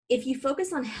If you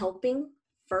focus on helping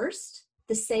first,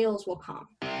 the sales will come.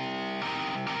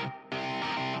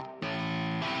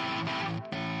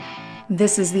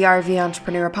 This is the RV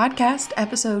Entrepreneur Podcast,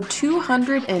 episode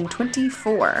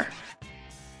 224.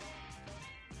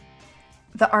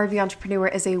 The RV Entrepreneur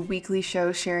is a weekly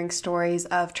show sharing stories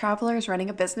of travelers running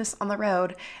a business on the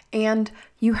road, and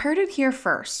you heard it here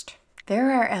first.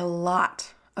 There are a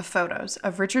lot of photos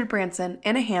of Richard Branson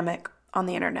in a hammock on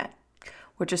the internet,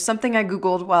 which is something I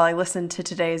Googled while I listened to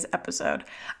today's episode.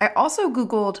 I also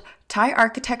Googled Thai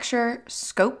architecture,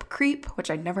 scope creep, which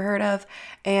I'd never heard of,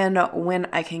 and when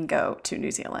I can go to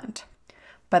New Zealand.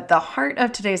 But the heart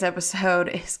of today's episode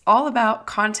is all about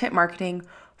content marketing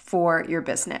for your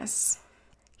business.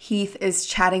 Heath is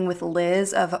chatting with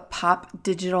Liz of Pop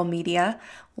Digital Media.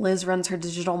 Liz runs her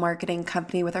digital marketing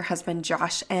company with her husband,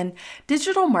 Josh, and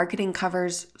digital marketing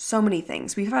covers so many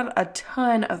things. We've had a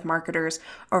ton of marketers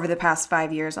over the past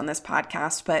 5 years on this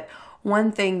podcast, but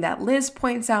one thing that Liz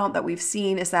points out that we've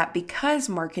seen is that because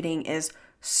marketing is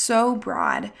so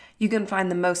broad, you can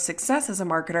find the most success as a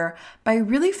marketer by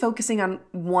really focusing on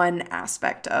one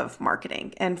aspect of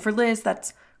marketing. And for Liz,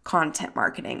 that's content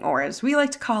marketing, or as we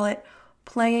like to call it,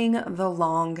 playing the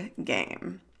long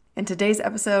game. In today's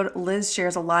episode, Liz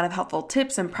shares a lot of helpful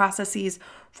tips and processes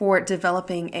for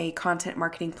developing a content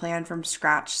marketing plan from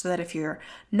scratch so that if you're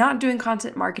not doing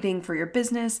content marketing for your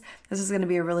business, this is going to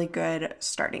be a really good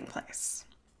starting place.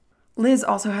 Liz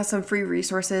also has some free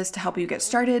resources to help you get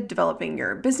started developing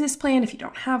your business plan if you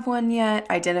don't have one yet,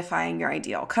 identifying your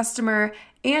ideal customer,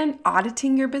 and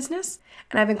auditing your business.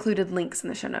 And I've included links in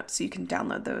the show notes so you can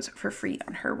download those for free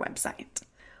on her website.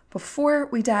 Before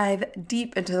we dive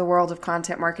deep into the world of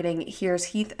content marketing, here's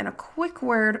Heath and a quick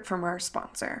word from our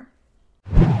sponsor.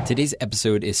 Today's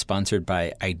episode is sponsored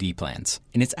by ID Plans,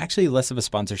 and it's actually less of a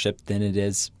sponsorship than it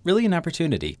is really an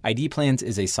opportunity. ID Plans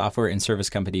is a software and service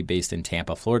company based in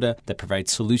Tampa, Florida that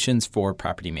provides solutions for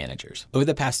property managers. Over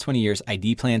the past 20 years,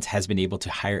 ID Plans has been able to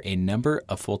hire a number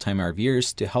of full-time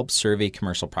RVers to help survey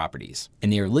commercial properties,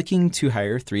 and they are looking to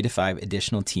hire 3 to 5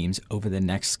 additional teams over the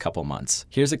next couple months.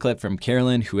 Here's a clip from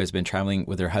Carolyn, who has been traveling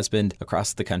with her husband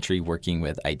across the country working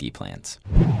with ID Plans.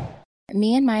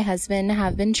 Me and my husband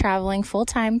have been traveling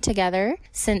full-time together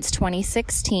since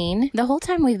 2016. The whole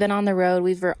time we've been on the road,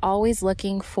 we were always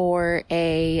looking for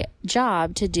a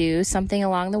job to do, something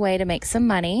along the way to make some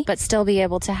money, but still be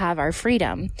able to have our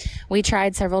freedom. We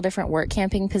tried several different work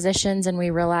camping positions, and we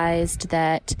realized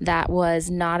that that was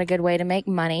not a good way to make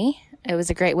money. It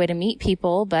was a great way to meet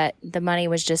people, but the money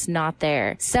was just not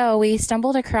there. So we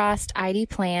stumbled across ID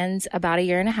Plans about 1.5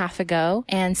 years ago.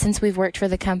 And since we've worked for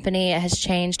the company, it has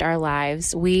changed our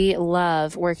lives. We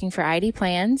love working for ID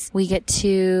Plans. We get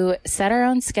to set our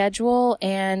own schedule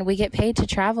and we get paid to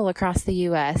travel across the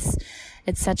U.S.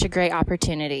 It's such a great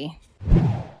opportunity.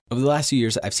 Over the last few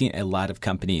years, I've seen a lot of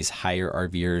companies hire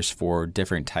RVers for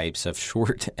different types of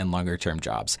short and longer term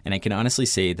jobs. And I can honestly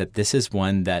say that this is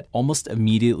one that almost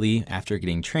immediately after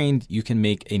getting trained, you can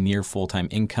make a near full-time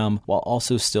income while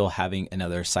also still having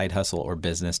another side hustle or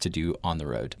business to do on the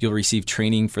road. You'll receive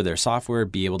training for their software,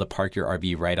 be able to park your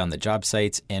RV right on the job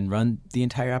sites, and run the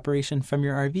entire operation from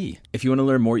your RV. If you want to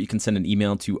learn more, you can send an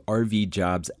email to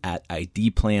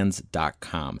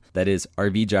rvjobs@idplans.com. That is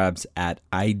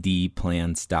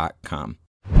rvjobs@idplans.com.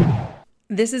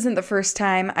 This isn't the first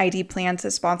time ID Plans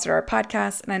has sponsored our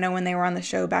podcast, and I know when they were on the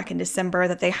show back in December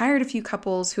that they hired a few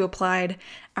couples who applied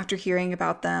after hearing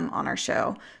about them on our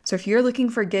show. So if you're looking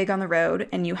for a gig on the road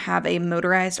and you have a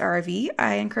motorized RV,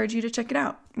 I encourage you to check it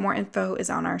out. More info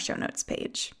is on our show notes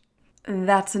page.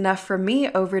 That's enough from me.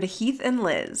 Over to Heath and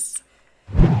Liz.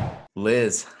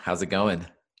 Liz, how's it going?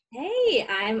 Hey,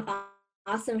 I'm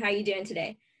awesome. How are you doing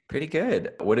today? Pretty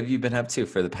good. What have you been up to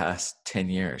for the past 10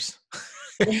 years?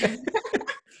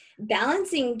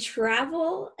 Balancing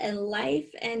travel and life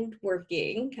and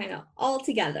working kind of all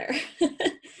together.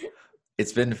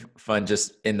 It's been fun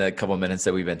just in the couple of minutes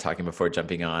that we've been talking before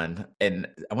jumping on. And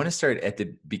I want to start at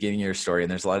the beginning of your story.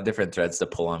 And there's a lot of different threads to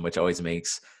pull on, which always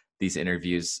makes these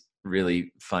interviews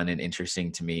really fun and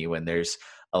interesting to me when there's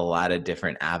a lot of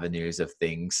different avenues of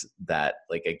things that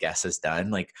like a guest has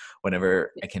done. Like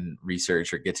whenever I can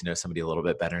research or get to know somebody a little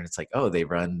bit better and it's like, oh, they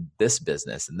run this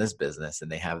business and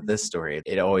they have this story.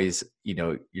 It always,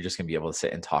 you're just going to be able to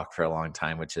sit and talk for a long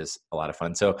time, which is a lot of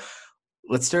fun. So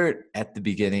let's start at the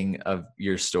beginning of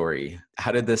your story.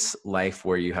 How did this life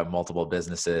where you have multiple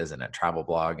businesses and a travel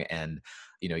blog and,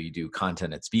 you do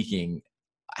content and speaking,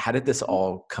 how did this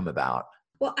all come about?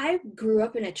 Well, I grew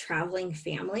up in a traveling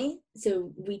family,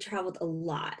 so we traveled a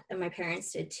lot, and my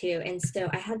parents did too. And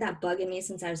so I had that bug in me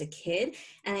since I was a kid,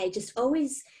 and I just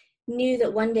always knew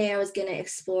that one day I was going to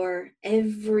explore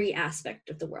every aspect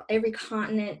of the world, every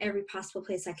continent, every possible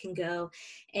place I can go.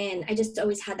 And I just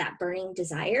always had that burning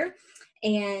desire.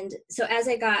 And so as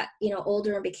I got,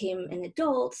 older and became an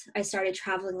adult, I started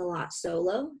traveling a lot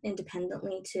solo,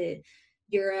 independently, to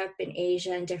Europe and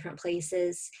Asia and different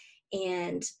places.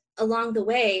 And along the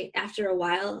way, after a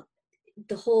while,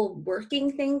 the whole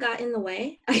working thing got in the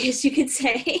way, I guess you could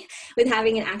say, with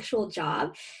having an actual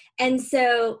job. And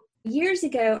so years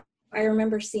ago, I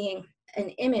remember seeing an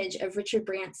image of Richard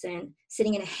Branson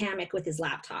sitting in a hammock with his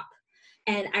laptop.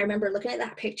 And I remember looking at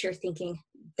that picture thinking,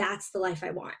 that's the life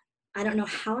I want. I don't know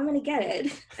how I'm going to get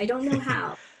it. I don't know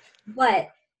how, but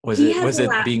Was he it has was a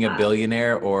it being a laptop.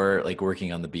 billionaire or like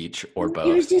working on the beach or It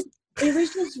was both? just, it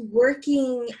was just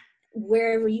working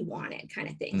wherever you wanted, kind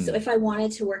of thing. So Mm. if I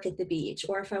wanted to work at the beach,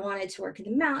 or if I wanted to work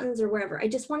in the mountains or wherever, I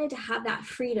just wanted to have that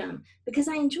freedom because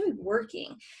I enjoyed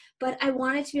working, but I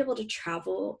wanted to be able to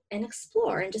travel and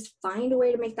explore and just find a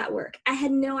way to make that work. I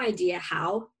had no idea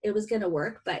how it was going to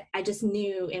work, but I just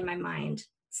knew in my mind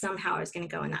somehow I was going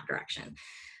to go in that direction.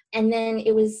 And then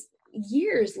it was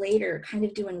years later, kind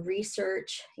of doing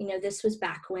research. This was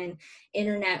back when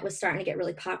internet was starting to get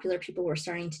really popular. People were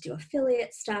starting to do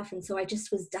affiliate stuff. And so I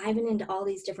just was diving into all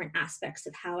these different aspects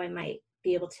of how I might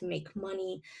be able to make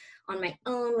money on my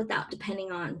own without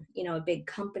depending on, a big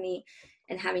company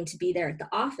and having to be there at the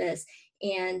office.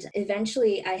 And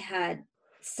eventually I had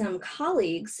some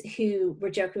colleagues who were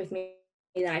joking with me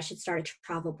that I should start a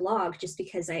travel blog just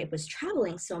because I was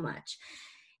traveling so much.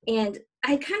 And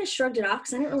I kind of shrugged it off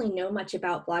because I didn't really know much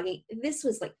about blogging. This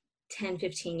was like 10,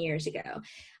 15 years ago.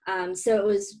 So it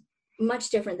was much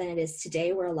different than it is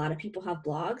today, where a lot of people have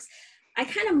blogs. I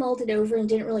kind of mulled it over and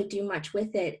didn't really do much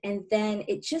with it. And then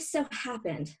it just so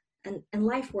happened, and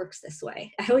life works this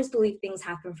way. I always believe things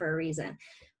happen for a reason.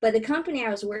 But the company I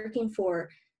was working for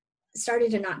started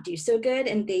to not do so good,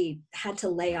 and they had to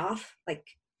lay off like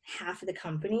half of the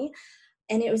company.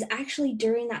 And it was actually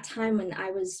during that time when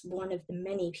I was one of the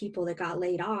many people that got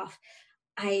laid off.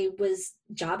 I was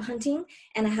job hunting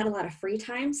and I had a lot of free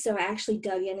time. So I actually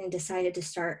dug in and decided to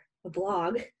start a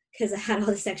blog because I had all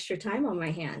this extra time on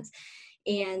my hands.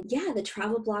 And yeah, the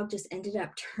travel blog just ended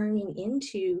up turning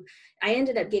into, I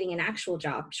ended up getting an actual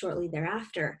job shortly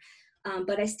thereafter.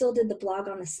 But I still did the blog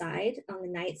on the side on the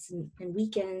nights and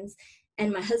weekends.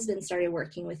 And my husband started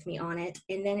working with me on it.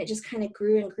 And then it just kind of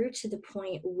grew and grew to the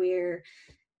point where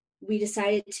we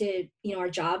decided to, our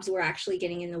jobs were actually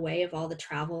getting in the way of all the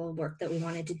travel work that we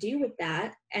wanted to do with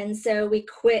that. And so we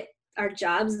quit our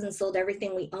jobs and sold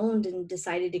everything we owned and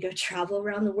decided to go travel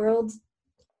around the world,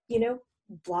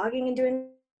 blogging and doing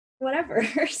whatever.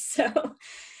 So,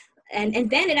 and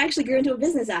then it actually grew into a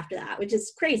business after that, which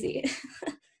is crazy.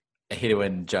 I hate it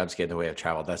when jobs get in the way of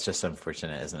travel. That's just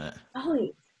unfortunate, isn't it? Oh,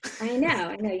 I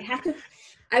know. You have to,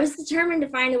 I was determined to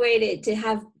find a way to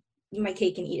have my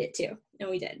cake and eat it too. And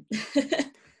we did.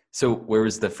 So where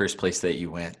was the first place that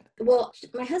you went? Well,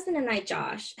 my husband and I,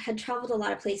 Josh, had traveled a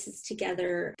lot of places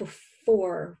together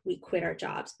before we quit our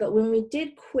jobs. But when we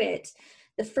did quit,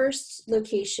 the first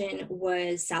location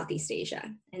was Southeast Asia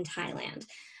and Thailand.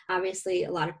 Obviously,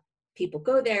 a lot of people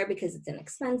go there because it's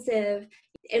inexpensive.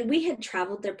 And we had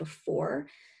traveled there before.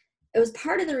 It was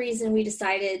part of the reason we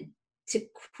decided to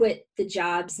quit the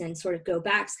jobs and sort of go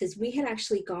back, because we had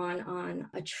actually gone on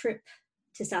a trip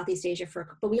to Southeast Asia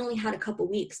but we only had a couple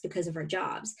weeks because of our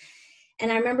jobs.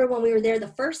 And I remember when we were there the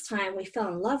first time, we fell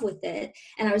in love with it.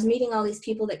 And I was meeting all these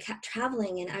people that kept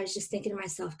traveling. And I was just thinking to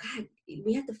myself, God,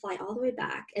 we have to fly all the way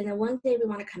back. And then one day we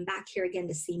want to come back here again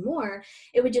to see more.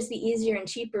 It would just be easier and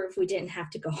cheaper if we didn't have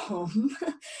to go home.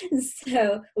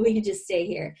 So we could just stay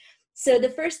here. So the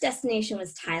first destination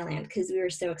was Thailand, because we were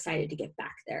so excited to get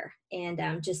back there and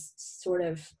just sort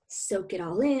of soak it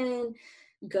all in,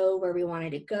 go where we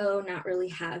wanted to go, not really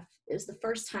have, it was the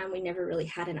first time we never really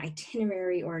had an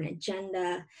itinerary or an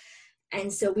agenda.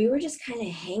 And so we were just kind of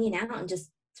hanging out and just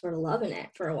sort of loving it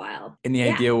for a while. And the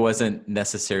Yeah. idea wasn't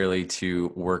necessarily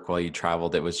to work while you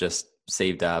traveled. It was just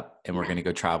saved up and we're going to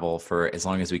go travel for as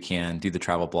long as we can, do the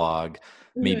travel blog.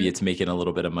 Maybe it's making a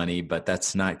little bit of money, but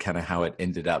that's not kind of how it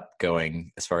ended up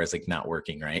going as far as like not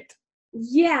working, right?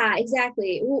 Yeah,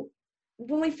 exactly. Well,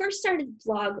 when we first started the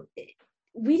blog,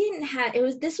 we didn't have,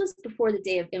 this was before the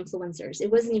day of influencers. It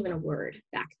wasn't even a word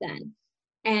back then.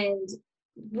 And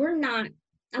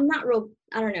I'm not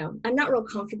real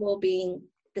comfortable being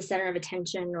the center of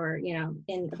attention or,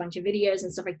 in a bunch of videos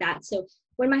and stuff like that. So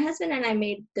when my husband and I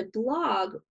made the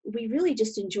blog, we really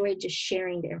just enjoyed just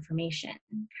sharing the information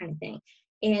kind of thing.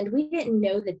 And we didn't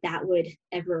know that would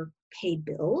ever pay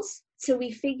bills. So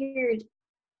we figured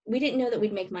we didn't know that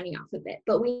we'd make money off of it,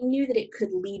 but we knew that it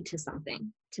could lead to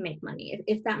something to make money,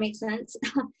 if that makes sense.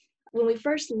 When we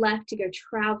first left to go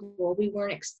travel, we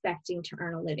weren't expecting to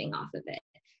earn a living off of it.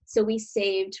 So we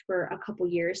saved for a couple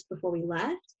years before we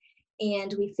left.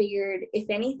 And we figured, if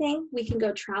anything, we can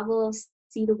go travel,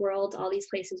 see the world, all these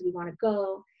places we want to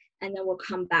go, and then we'll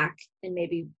come back and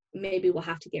maybe we'll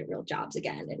have to get real jobs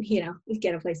again and,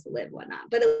 get a place to live, whatnot.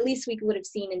 But at least we would have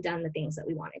seen and done the things that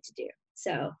we wanted to do.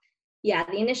 So yeah,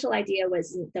 the initial idea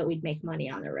was that we'd make money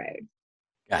on the road.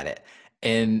 Got it.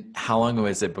 And how long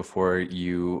was it before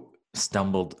you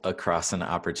stumbled across an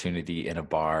opportunity in a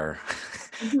bar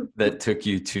that took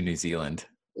you to New Zealand?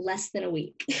 Less than a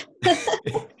week.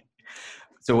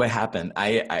 So what happened?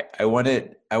 I want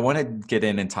to get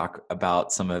in and talk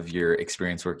about some of your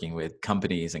experience working with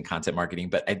companies and content marketing,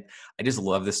 but I just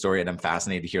love this story, and I'm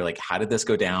fascinated to hear, like, how did this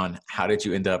go down? How did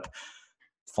you end up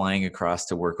flying across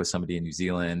to work with somebody in New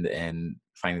Zealand and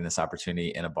finding this opportunity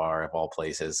in a bar of all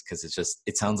places? Because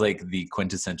it sounds like the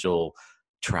quintessential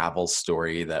travel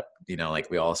story that,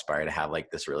 like we all aspire to have, like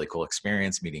this really cool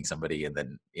experience meeting somebody and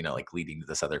then, like leading to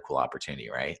this other cool opportunity,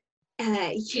 right?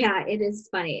 Yeah, it is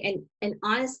funny. And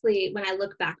honestly, when I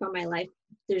look back on my life,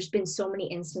 there's been so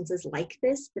many instances like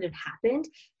this that have happened.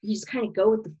 You just kind of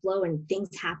go with the flow and things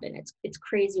happen. It's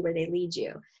crazy where they lead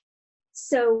you.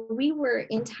 So we were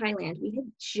in Thailand. We had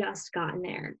just gotten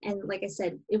there. And like I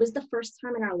said, it was the first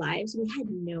time in our lives we had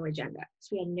no agenda.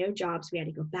 So we had no jobs we had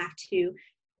to go back to.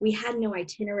 We had no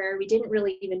itinerary. We didn't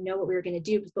really even know what we were going to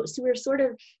do. So we were sort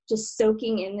of just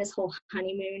soaking in this whole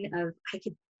honeymoon of, I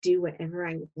could do whatever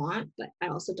I want, but I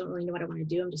also don't really know what I want to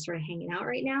do. I'm just sort of hanging out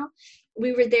right now.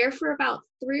 We were there for about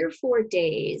 3 or 4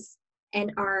 days,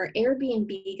 and our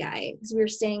Airbnb guy, because we were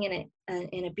staying in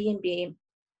a B&B,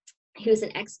 he was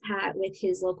an expat with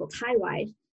his local Thai wife,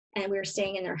 and we were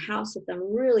staying in their house with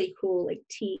them. Really cool, like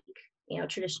teak,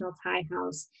 traditional Thai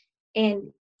house. And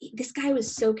this guy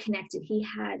was so connected.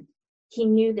 He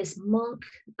knew this monk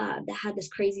that had this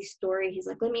crazy story. He's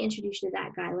like, let me introduce you to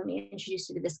that guy. Let me introduce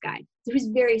you to this guy. So he was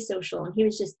very social, and he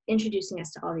was just introducing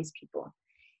us to all these people.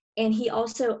 And he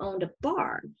also owned a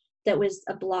bar that was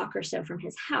a block or so from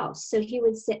his house. So he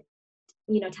would sit,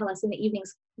 tell us in the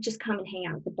evenings, just come and hang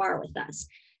out at the bar with us.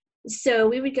 So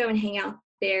we would go and hang out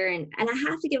there. And I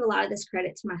have to give a lot of this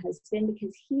credit to my husband,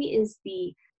 because he is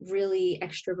the really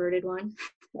extroverted one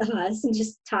of us and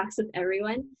just talks with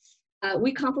everyone.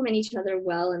 We complement each other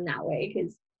well in that way,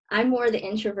 because I'm more the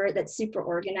introvert that's super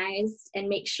organized and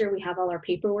makes sure we have all our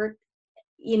paperwork,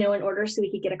 in order so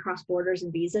we could get across borders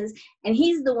and visas. And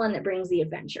he's the one that brings the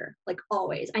adventure, like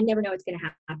always. I never know what's going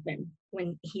to happen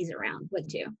when he's around with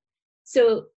too.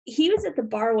 So he was at the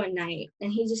bar one night,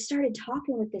 and he just started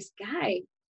talking with this guy,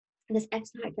 this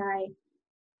expat guy,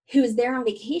 who was there on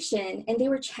vacation, and they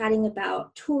were chatting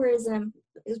about tourism.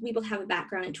 We both have a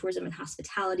background in tourism and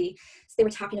hospitality. So they were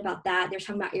talking about that. They were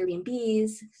talking about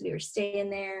Airbnbs, because we were staying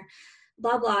there,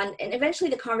 blah, blah. And eventually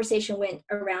the conversation went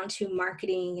around to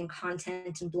marketing and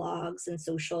content and blogs and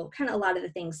social, kind of a lot of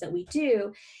the things that we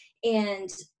do. And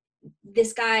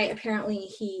this guy, apparently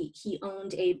he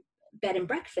owned a bed and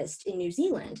breakfast in New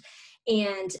Zealand,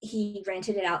 and he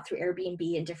rented it out through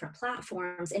Airbnb and different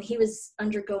platforms. And he was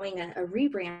undergoing a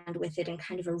rebrand with it and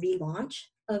kind of a relaunch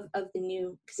of the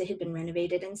new, because it had been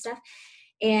renovated and stuff.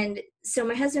 And so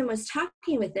my husband was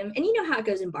talking with him, and you know how it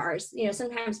goes in bars.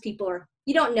 Sometimes people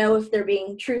you don't know if they're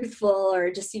being truthful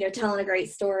or just, telling a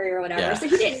great story or whatever. Yeah. So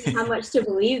he didn't have much to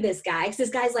believe this guy. Because this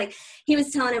guy's like, he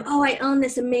was telling him, oh, I own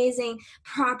this amazing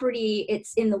property.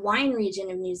 It's in the wine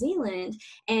region of New Zealand,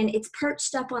 and it's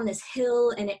perched up on this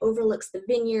hill, and it overlooks the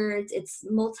vineyards. It's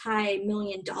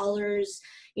multi-million dollars,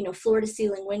 floor to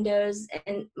ceiling windows.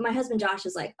 And my husband, Josh,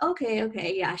 is like,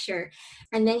 okay, yeah, sure.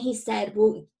 And then he said,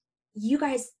 well, you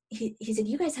guys, he said,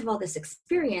 you guys have all this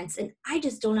experience, and I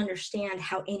just don't understand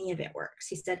how any of it works.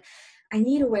 He said, I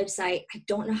need a website. I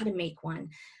don't know how to make one.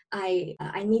 I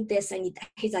need this. I need that.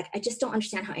 He's like, I just don't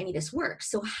understand how any of this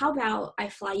works. So how about I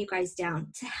fly you guys down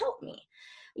to help me?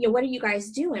 What are you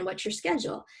guys doing? What's your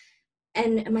schedule?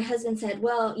 And my husband said,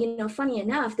 well, funny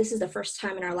enough, this is the first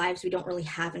time in our lives we don't really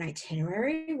have an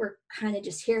itinerary. We're kind of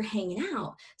just here hanging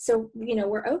out. So,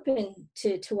 we're open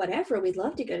to whatever. We'd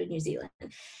love to go to New Zealand.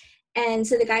 And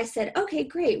so the guy said, okay,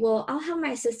 great. Well, I'll have my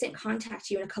assistant contact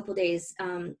you in a couple days.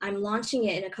 I'm launching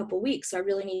it in a couple weeks, so I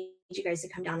really need you guys to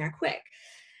come down there quick.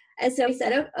 And so he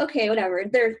said, oh, okay, whatever.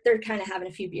 They're kind of having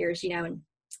a few beers, and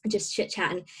just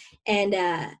chit-chatting. And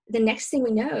the next thing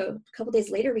we know, a couple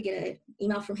days later, we get an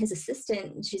email from his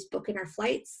assistant, and she's booking our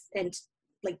flights. And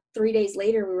like 3 days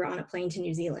later, we were on a plane to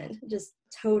New Zealand, just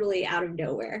totally out of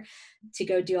nowhere, to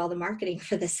go do all the marketing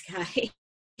for this guy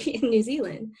in New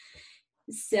Zealand.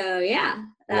 So yeah,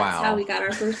 that's how we Wow. got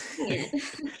our first client.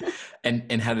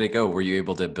 And how did it go? Were you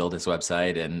able to build his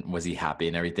website, and was he happy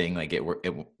and everything? Like it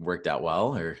worked out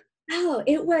well, or? Oh,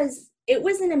 it was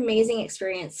an amazing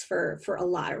experience for a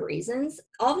lot of reasons.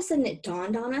 All of a sudden it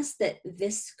dawned on us that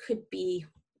this could be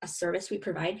a service we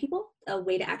provide people, a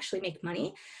way to actually make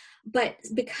money. But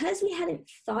because we hadn't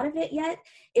thought of it yet,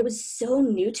 it was so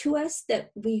new to us that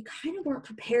we kind of weren't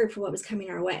prepared for what was coming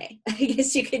our way. I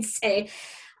guess you could say.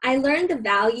 I learned the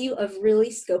value of really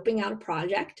scoping out a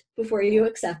project before you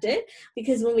accept it,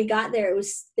 because when we got there,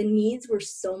 the needs were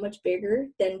so much bigger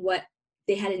than what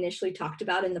they had initially talked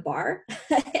about in the bar.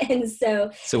 And so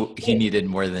So he needed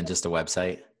more than just a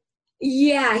website?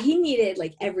 yeah, he needed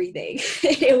like everything.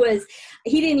 He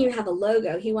didn't even have a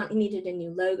logo. He needed a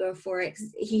new logo for it,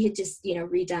 'cause he had just,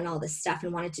 redone all this stuff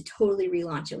and wanted to totally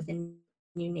relaunch it with a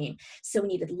new name. So we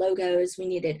needed logos, we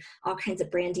needed all kinds of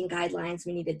branding guidelines,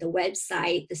 we needed the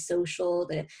website, the social,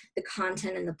 the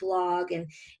content and the blog. And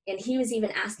he was even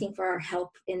asking for our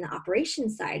help in the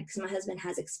operations side, because my husband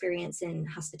has experience in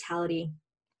hospitality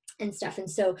and stuff. And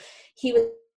so he was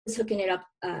hooking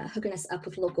us up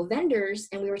with local vendors,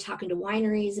 and we were talking to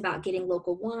wineries about getting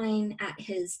local wine at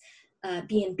his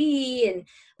B&B, and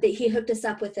that he hooked us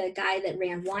up with a guy that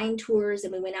ran wine tours,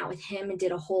 and we went out with him and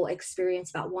did a whole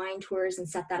experience about wine tours and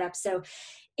set that up. So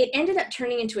it ended up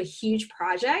turning into a huge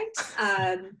project.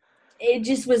 It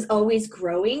just was always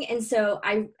growing. And so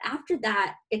after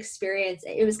that experience,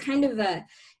 it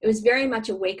was very much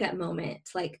a wake up moment.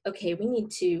 Like, okay, we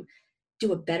need to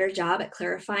do a better job at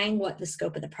clarifying what the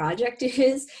scope of the project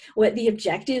is, what the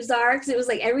objectives are. Because it was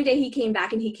like every day he came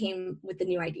back and he came with a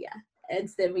new idea. And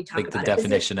then we talk Like the about it.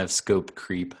 definition of scope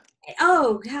creep.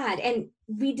 Oh God. And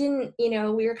we didn't,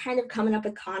 we were kind of coming up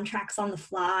with contracts on the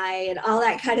fly and all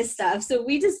that kind of stuff. So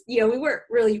we just, we weren't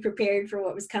really prepared for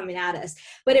what was coming at us,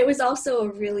 but it was also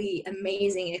a really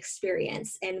amazing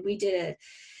experience. And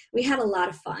we had a lot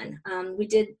of fun.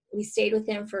 We stayed with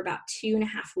him for about 2.5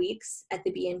 weeks at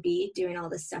the B&B doing all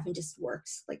this stuff, and just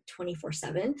worked like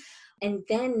 24/7. And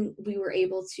then we were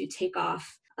able to take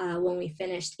off when we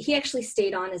finished. He actually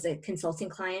stayed on as a consulting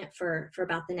client for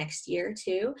about the next year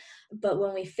too. But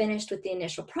when we finished with the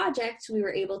initial project, we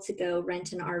were able to go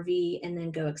rent an RV and then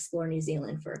go explore New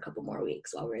Zealand for a couple more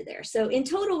weeks while we were there. So in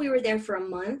total, we were there for a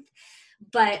month.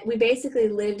 But we basically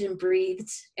lived and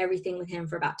breathed everything with him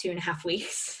for about 2.5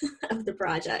 weeks of the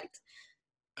project.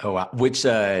 Oh, wow. Which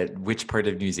part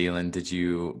of New Zealand did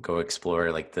you go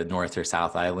explore? Like the North or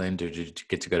South Island, or did you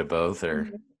get to go to both?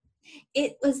 Or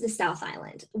It was the South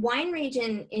Island. Wine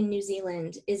region in New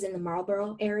Zealand is in the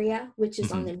Marlborough area, which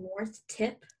is on the north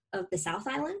tip of the South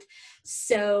Island.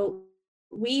 So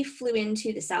we flew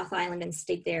into the South Island and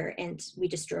stayed there, and we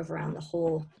just drove around the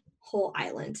whole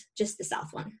island, just the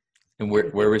South one. And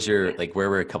where was where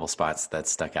were a couple spots that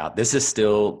stuck out? This is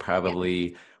still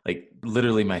probably like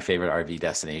literally my favorite RV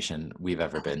destination we've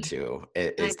ever been to.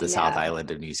 It is the South Island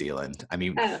of New Zealand. I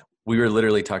mean, we were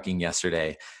literally talking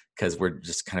yesterday, because we're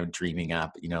just kind of dreaming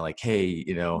up, like, hey,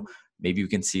 maybe we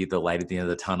can see the light at the end of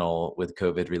the tunnel with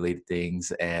COVID related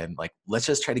things. And like, let's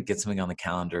just try to get something on the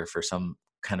calendar for some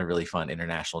kind of really fun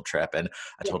international trip. And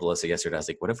I told Alyssa yesterday, I was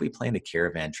like, what if we planned a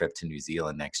caravan trip to New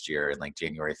Zealand next year in like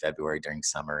January, February during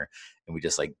summer? And we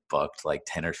just like booked like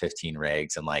 10 or 15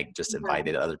 rigs and like just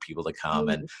invited other people to come.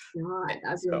 Oh my God,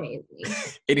 that's amazing.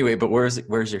 Anyway, but where's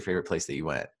your favorite place that you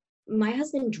went? My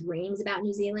husband dreams about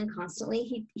New Zealand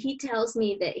constantly. He tells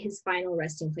me that his final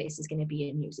resting place is going to be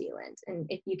in New Zealand. And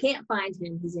if you can't find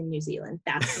him, he's in New Zealand.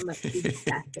 That's how much he's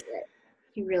obsessed with it.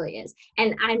 He really is.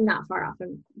 And I'm not far off.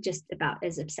 I'm just about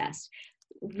as obsessed.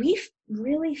 We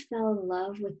really fell in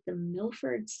love with the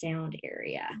Milford Sound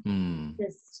area.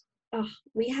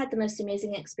 We had the most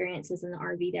amazing experiences in the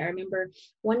RV there. I remember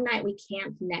one night we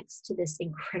camped next to this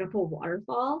incredible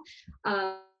waterfall.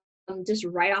 Just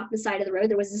right off the side of the road,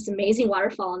 there was this amazing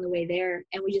waterfall on the way there,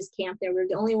 and we just camped there. We were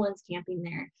the only ones camping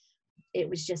there. It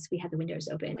was just, we had the windows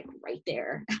open like right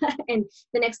there. And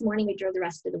the next morning we drove the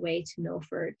rest of the way to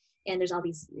Milford, and there's all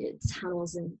these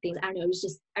tunnels and things. I don't know, it was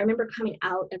just, I remember coming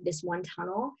out of this one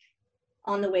tunnel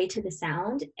on the way to the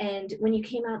Sound, and when you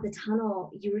came out the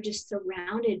tunnel, you were just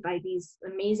surrounded by these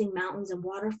amazing mountains and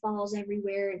waterfalls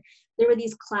everywhere, and there were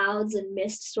these clouds and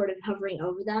mist sort of hovering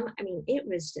over them. I mean, it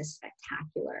was just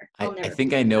spectacular. I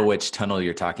think I know which tunnel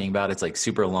you're talking about. It's like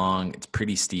super long, it's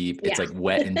pretty steep, it's like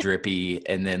wet and drippy,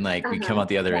 and then like we come out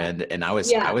the other end, and I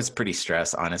was pretty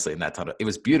stressed, honestly, in that tunnel. It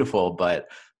was beautiful, but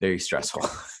very stressful.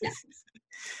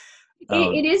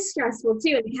 It is stressful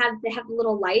too. And they have the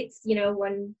little lights,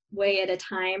 one way at a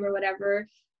time or whatever.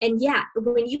 And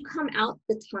when you come out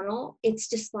the tunnel, it's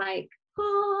just like,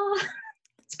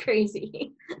 It's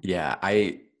crazy. Yeah,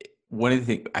 one of the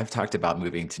things I've talked about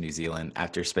moving to New Zealand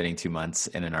after spending 2 months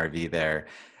in an RV there,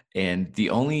 and the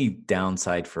only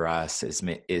downside for us is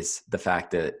the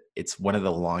fact that it's one of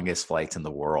the longest flights in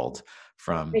the world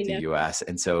from I the know. US.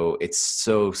 And so it's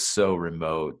so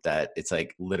remote that it's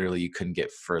like literally you couldn't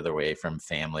get further away from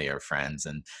family or friends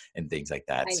and things like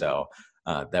that. I know.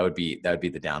 So that would be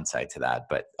the downside to that.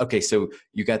 But okay, so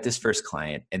you got this first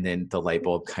client and then the light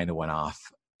bulb kind of went off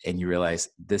and you realize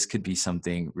this could be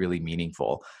something really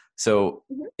meaningful. So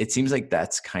Mhm. it seems like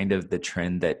that's kind of the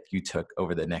trend that you took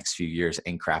over the next few years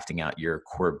in crafting out your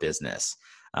core business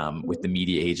with Mhm. the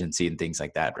media agency and things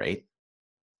like that, right?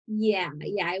 Yeah,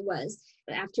 I was.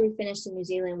 But after we finished in New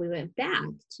Zealand, we went back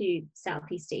to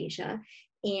Southeast Asia,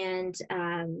 and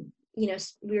we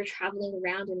were traveling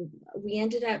around, and we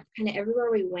ended up kind of everywhere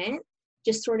we went,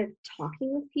 just sort of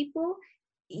talking with people.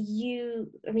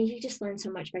 You just learn so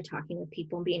much by talking with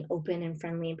people and being open and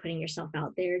friendly and putting yourself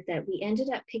out there that we ended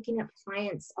up picking up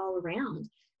clients all around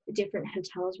the different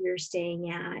hotels we were staying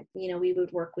at. We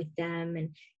would work with them,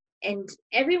 and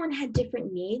everyone had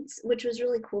different needs, which was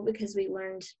really cool because we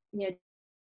learned,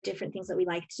 different things that we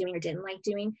liked doing or didn't like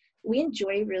doing. We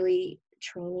enjoy really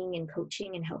training and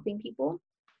coaching and helping people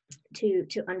to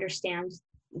understand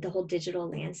the whole digital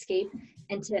landscape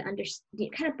and to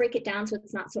kind of break it down so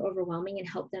it's not so overwhelming and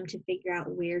help them to figure out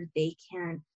where they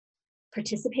can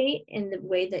participate in the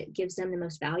way that gives them the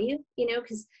most value,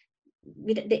 because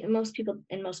most people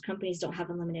and most companies don't have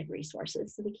unlimited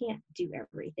resources, so they can't do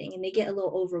everything, and they get a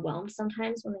little overwhelmed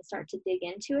sometimes when they start to dig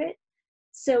into it.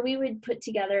 So we would put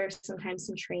together sometimes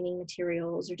some training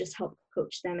materials or just help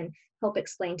coach them and help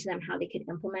explain to them how they could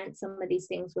implement some of these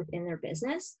things within their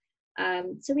business.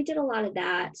 So we did a lot of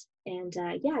that, and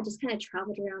just kind of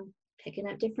traveled around picking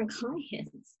up different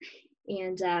clients.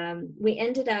 And we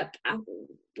ended up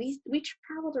we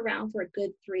traveled around for a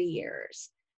good 3 years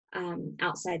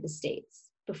outside the States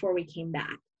before we came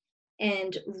back.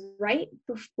 And right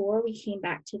before we came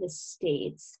back to the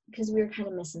States, because we were kind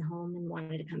of missing home and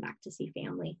wanted to come back to see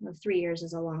family, 3 years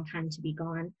is a long time to be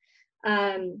gone.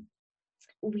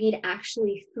 We'd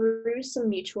actually, through some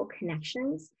mutual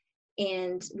connections,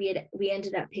 and we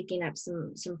ended up picking up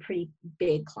some pretty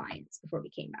big clients before we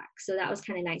came back. So that was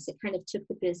kind of nice. It kind of took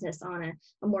the business on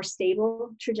a more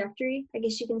stable trajectory, I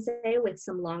guess you can say, with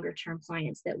some longer term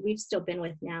clients that we've still been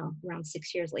with now around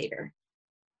 6 years later.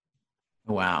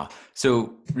 Wow.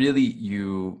 So really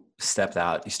you stepped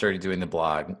out, you started doing the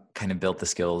blog, kind of built the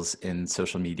skills in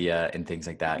social media and things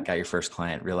like that, got your first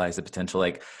client, realized the potential.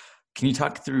 Like, can you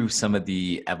talk through some of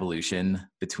the evolution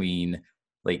between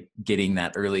like getting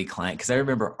that early client? Because I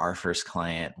remember our first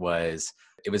client it was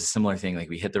a similar thing. Like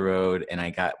we hit the road and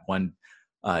I got one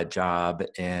job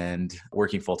and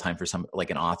working full time for some like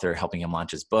an author, helping him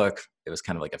launch his book. It was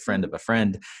kind of like a friend of a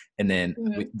friend. And then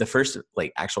Mhm. the first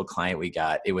like actual client we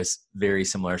got, it was very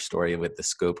similar story with the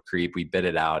scope creep. We bid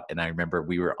it out, and I remember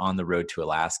we were on the road to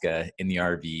Alaska in the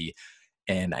RV,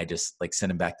 and I just like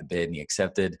sent him back the bid, and he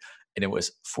accepted. And it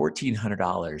was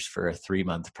 $1,400 for a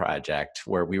 3-month project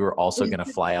where we were also going to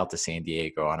fly out to San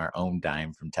Diego on our own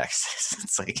dime from Texas.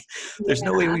 It's like, there's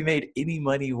no way Yeah. we made any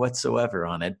money whatsoever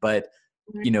on it. But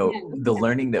Yeah. the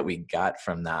learning that we got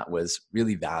from that was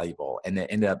really valuable, and it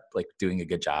ended up like doing a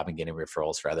good job and getting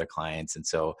referrals for other clients. And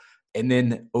so, and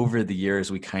then over the years,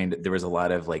 there was a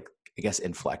lot of like, I guess,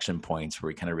 inflection points where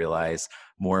we kind of realized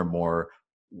more and more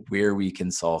where we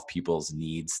can solve people's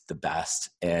needs the best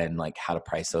and like how to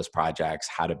price those projects,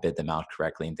 how to bid them out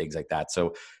correctly and things like that.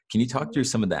 So can you talk through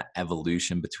some of that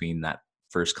evolution between that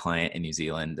first client in New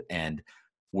Zealand and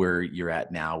where you're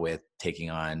at now with taking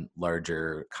on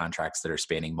larger contracts that are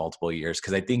spanning multiple years?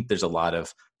 Because I think there's a lot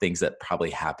of things that probably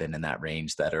happen in that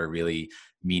range that are really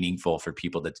meaningful for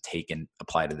people to take and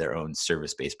apply to their own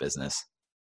service-based business.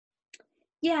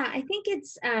 Yeah, I think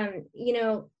it's at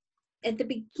the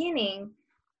beginning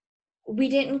we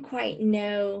didn't quite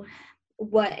know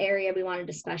what area we wanted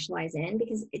to specialize in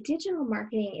because digital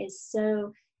marketing is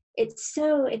so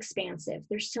expansive.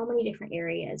 There's so many different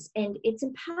areas, and it's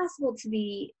impossible to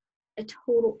be a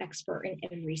total expert in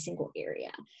every single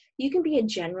area. You can be a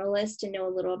generalist and know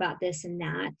a little about this and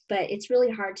that, but it's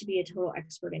really hard to be a total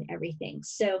expert in everything.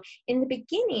 So in the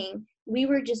beginning, we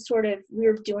were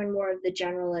doing more of the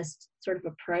generalist sort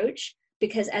of approach,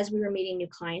 because as we were meeting new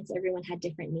clients, everyone had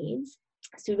different needs.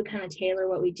 So we would kind of tailor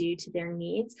what we do to their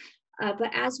needs.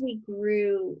 But as we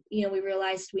grew, we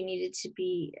realized we needed to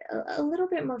be a little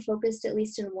bit more focused, at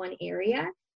least in one area.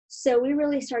 So we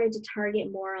really started to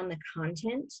target more on the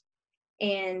content.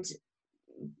 And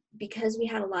because we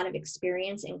had a lot of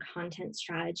experience in content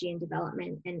strategy and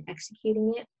development and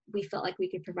executing it, we felt like we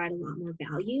could provide a lot more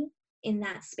value in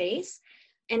that space.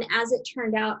 And as it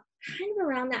turned out, kind of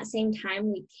around that same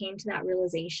time we came to that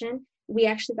realization, we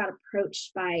actually got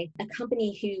approached by a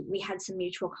company who we had some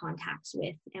mutual contacts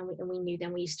with, and we knew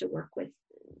them. We used to work with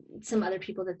some other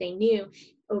people that they knew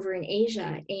over in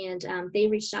Asia. And they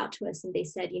reached out to us and they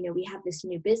said, we have this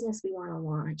new business we want to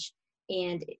launch.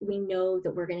 And we know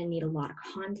that we're going to need a lot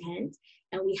of content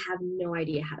and we have no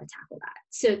idea how to tackle that.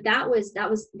 So that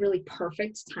was really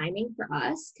perfect timing for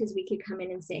us, because we could come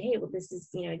in and say, hey, well, this is,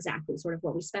 exactly sort of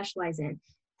what we specialize in.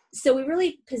 So we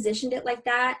really positioned it like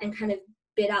that and kind of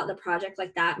bid out the project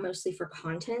like that, mostly for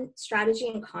content strategy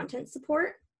and content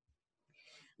support.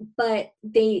 But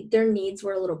their needs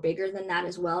were a little bigger than that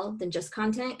as well, than just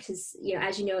content, because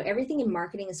as you know, everything in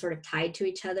marketing is sort of tied to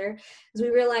each other. Because we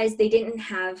realized they didn't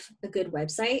have a good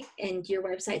website, and your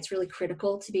website's really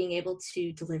critical to being able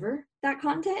to deliver that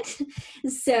content.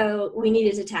 So we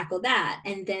needed to tackle that.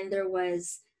 And then there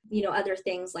was other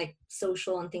things like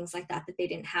social and things like that they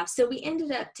didn't have. So we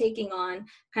ended up taking on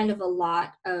kind of a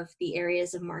lot of the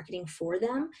areas of marketing for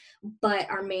them, but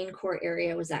our main core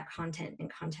area was that content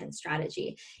and content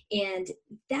strategy. And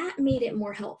that made it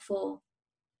more helpful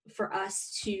for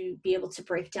us to be able to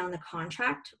break down the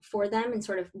contract for them and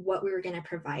sort of what we were going to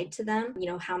provide to them,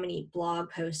 how many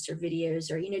blog posts or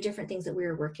videos or, different things that we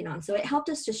were working on. So it helped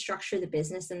us to structure the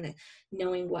business and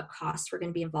knowing what costs were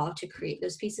going to be involved to create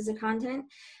those pieces of content.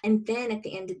 And then at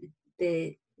the end of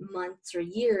the months or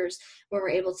years where we're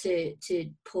able to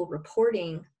pull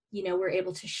reporting, we're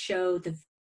able to show the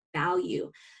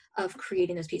value of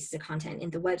creating those pieces of content in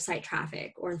the website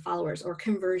traffic or the followers or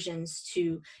conversions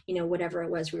to, whatever it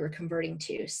was we were converting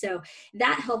to. So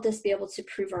that helped us be able to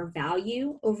prove our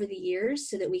value over the years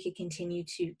so that we could continue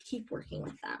to keep working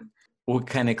with them. What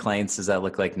kind of clients does that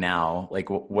look like now? Like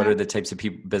what are the types of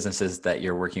businesses that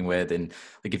you're working with? And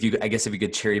like, if you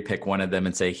could cherry pick one of them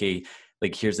and say, hey,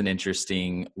 like, here's an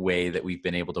interesting way that we've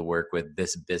been able to work with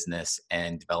this business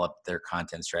and develop their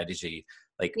content strategy.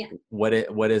 Like, what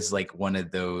is like one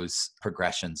of those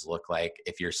progressions look like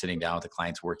if you're sitting down with the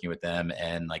clients working with them,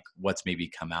 and like what's maybe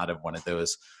come out of one of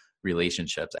those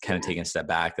relationships? Kind of taking a step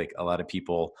back, like a lot of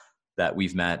people that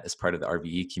we've met as part of the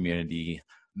RVE community,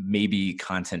 maybe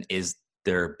content is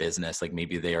their business. Like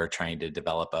maybe they are trying to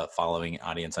develop a following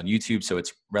audience on YouTube, so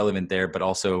it's relevant there. But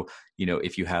also,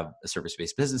 if you have a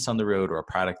service-based business on the road or a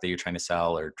product that you're trying to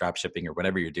sell or drop shipping or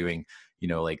whatever you're doing,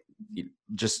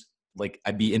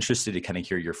 I'd be interested to kind of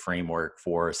hear your framework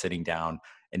for sitting down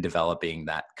and developing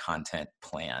that content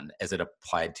plan as it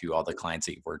applied to all the clients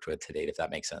that you've worked with to date, if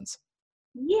that makes sense.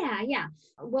 Yeah.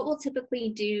 What we'll typically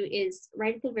do is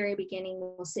right at the very beginning,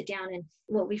 we'll sit down and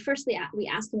we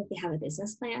ask them if they have a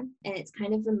business plan. And it's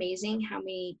kind of amazing how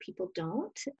many people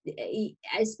don't. I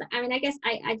guess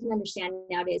I can understand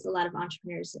nowadays a lot of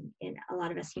entrepreneurs and a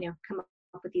lot of us, come up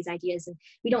with these ideas, and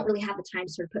we don't really have the time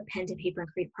to sort of put pen to paper and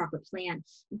create a proper plan.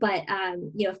 But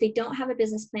if they don't have a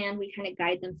business plan, we kind of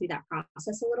guide them through that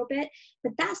process a little bit.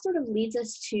 But that sort of leads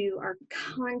us to our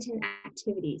content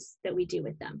activities that we do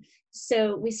with them.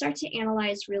 So we start to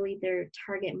analyze really their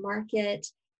target market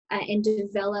and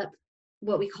develop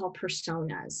what we call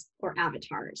personas or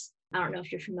avatars. I don't know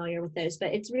if you're familiar with those,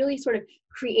 but it's really sort of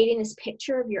creating this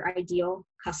picture of your ideal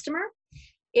customer.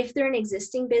 If they're an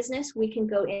existing business, we can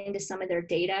go into some of their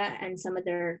data and some of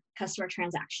their customer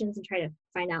transactions and try to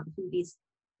find out who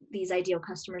these ideal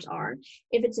customers are.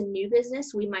 If it's a new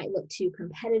business, we might look to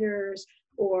competitors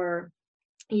or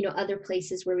other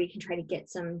places where we can try to get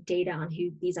some data on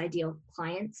who these ideal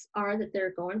clients are that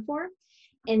they're going for.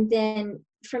 And then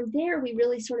from there, we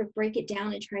really sort of break it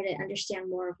down and try to understand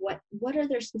more of what are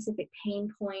their specific pain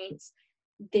points,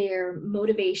 their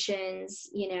motivations,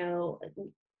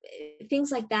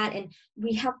 things like that. And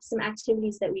we have some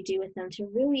activities that we do with them to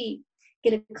really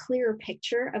get a clearer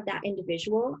picture of that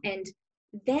individual and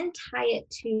then tie it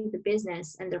to the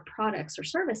business and their products or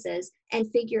services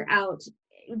and figure out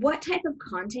what type of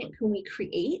content can we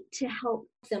create to help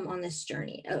them on this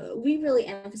journey. We really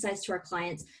emphasize to our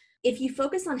clients, if you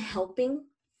focus on helping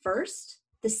first,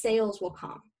 the sales will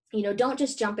come. Don't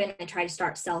just jump in and try to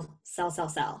start sell.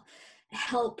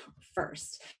 Help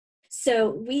first.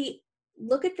 So we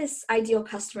look at this ideal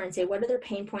customer and say, what are their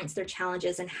pain points, their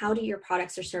challenges, and how do your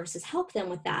products or services help them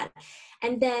with that?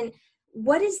 And then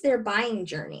what is their buying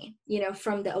journey,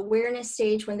 from the awareness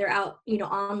stage when they're out,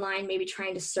 online, maybe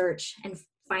trying to search and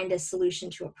find a solution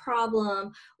to a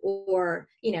problem, or,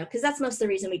 because that's most of the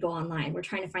reason we go online. We're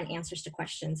trying to find answers to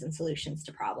questions and solutions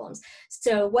to problems.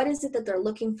 So what is it that they're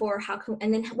looking for?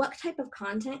 And then what type of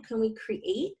content can we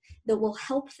create that will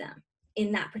help them?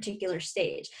 in that particular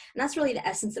stage. And that's really the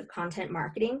essence of content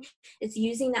marketing. It's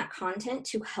using that content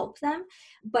to help them,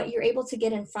 but you're able to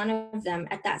get in front of them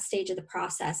at that stage of the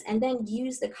process and then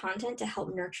use the content to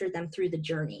help nurture them through the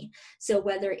journey. So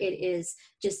whether it is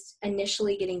just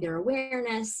initially getting their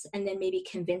awareness and then maybe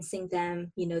convincing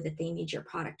them, that they need your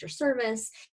product or service.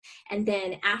 And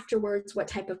then afterwards, what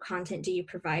type of content do you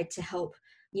provide to help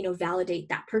validate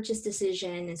that purchase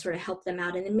decision and sort of help them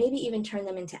out, and then maybe even turn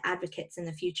them into advocates in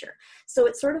the future. So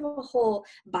it's sort of a whole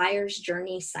buyer's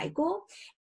journey cycle.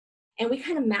 And we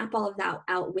kind of map all of that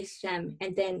out with them.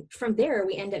 And then from there,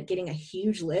 we end up getting a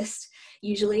huge list,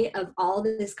 usually, of all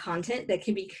this content that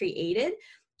can be created,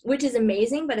 which is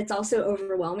amazing, but it's also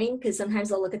overwhelming because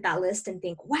sometimes I'll look at that list and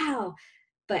think, wow,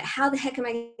 but how the heck am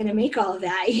I going to make all of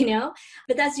that,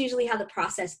 But that's usually how the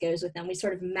process goes with them. We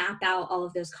sort of map out all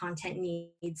of those content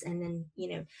needs and then,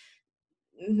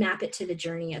 map it to the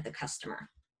journey of the customer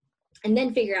and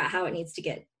then figure out how it needs to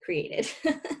get created.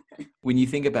 When you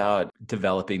think about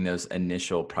developing those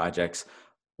initial projects,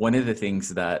 one of the things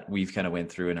that we've kind of went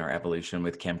through in our evolution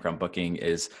with Campground Booking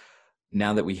is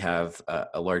now that we have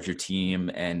a larger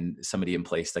team and somebody in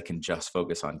place that can just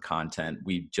focus on content,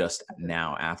 we just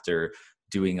now, after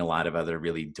doing a lot of other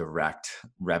really direct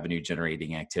revenue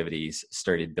generating activities,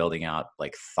 started building out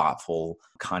like thoughtful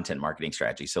content marketing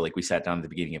strategies. So like we sat down at the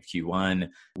beginning of Q1,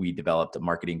 we developed a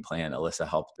marketing plan. Alyssa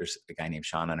helped. There's a guy named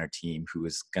Sean on our team who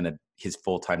is his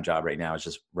full-time job right now is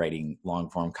just writing long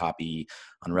form copy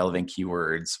on relevant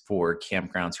keywords for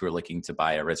campgrounds who are looking to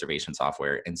buy a reservation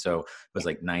software. And so it was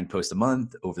like 9 posts a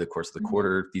month over the course of the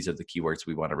quarter. These are the keywords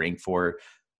we want to rank for.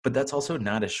 But that's also it's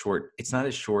not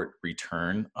a short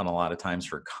return on a lot of times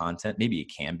for content. Maybe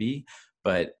it can be,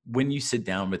 but when you sit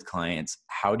down with clients,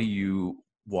 how do you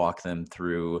walk them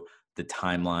through the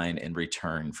timeline and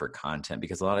return for content?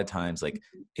 Because a lot of times, like,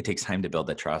 it takes time to build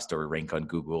that trust or rank on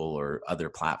Google or other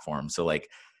platforms. So like,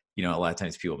 a lot of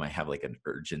times people might have like an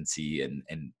urgency and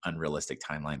unrealistic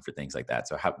timeline for things like that.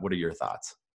 So what are your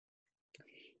thoughts?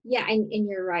 Yeah, and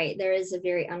you're right. There is a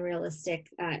very unrealistic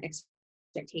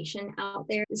expectation out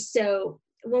there. So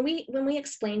when we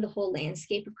explain the whole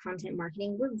landscape of content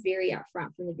marketing, we're very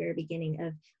upfront from the very beginning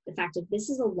of the fact that this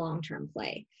is a long-term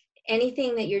play.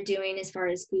 Anything that you're doing as far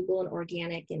as Google and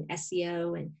organic and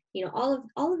SEO and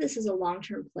all of this is a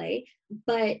long-term play.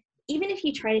 But even if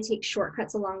you try to take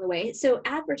shortcuts along the way, so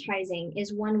advertising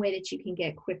is one way that you can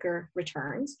get quicker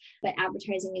returns, but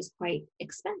advertising is quite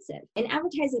expensive. And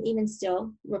advertising even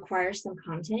still requires some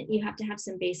content. You have to have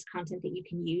some base content that you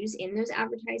can use in those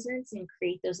advertisements and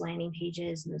create those landing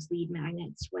pages and those lead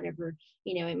magnets, whatever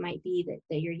it might be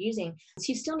that you're using. So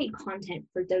you still need content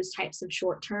for those types of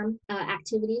short-term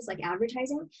activities like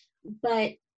advertising,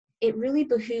 but it really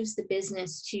behooves the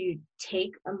business to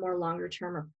take a more longer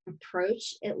term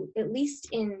approach, at least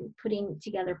in putting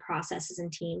together processes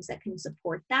and teams that can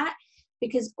support that.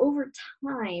 Because over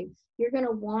time, you're going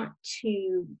to want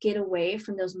to get away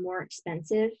from those more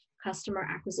expensive customer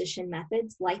acquisition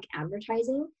methods like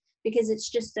advertising, because it's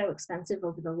just so expensive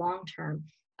over the long term.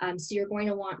 So you're going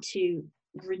to want to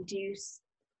reduce,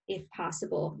 if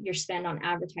possible, your spend on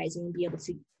advertising and be able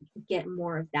to get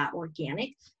more of that organic.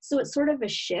 So it's sort of a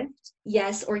shift.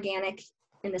 Yes, organic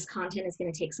in this content is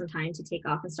going to take some time to take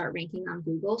off and start ranking on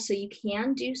Google. So you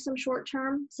can do some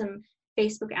short-term, some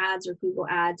Facebook ads or Google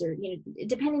ads, or,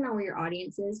 depending on where your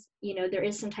audience is, there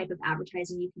is some type of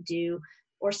advertising you can do,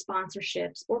 or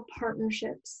sponsorships or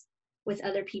partnerships with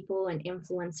other people and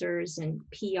influencers and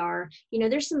PR.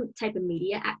 There's some type of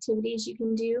media activities you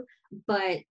can do,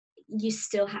 but you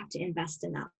still have to invest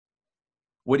in that.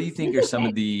 What do you think are some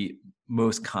of the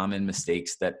most common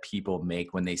mistakes that people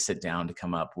make when they sit down to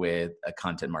come up with a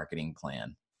content marketing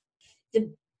plan?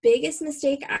 The biggest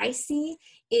mistake I see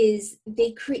is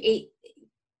they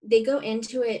go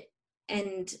into it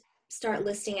and start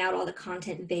listing out all the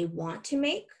content they want to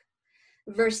make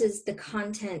versus the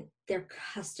content their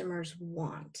customers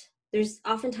want.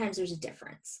 Oftentimes there's a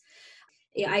difference.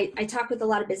 Yeah, I talk with a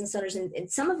lot of business owners,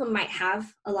 and some of them might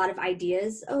have a lot of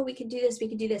ideas. Oh, we could do this, we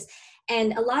could do this.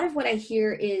 And a lot of what I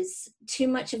hear is too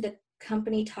much of the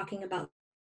company talking about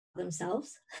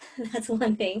themselves. That's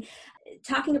one thing.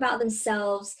 Talking about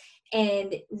themselves,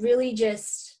 and really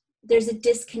just, there's a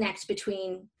disconnect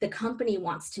between the company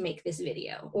wants to make this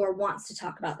video or wants to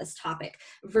talk about this topic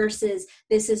versus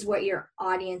this is what your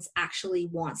audience actually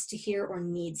wants to hear or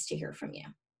needs to hear from you.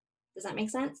 Does that make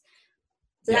sense?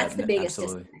 So that's the biggest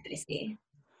disconnect I see.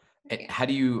 And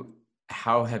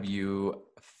how have you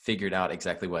figured out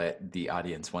exactly what the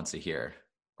audience wants to hear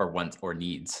or wants or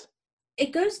needs?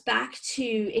 It goes back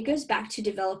to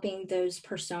developing those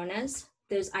personas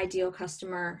those ideal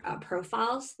customer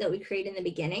profiles that we create in the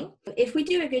beginning. If we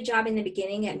do a good job in the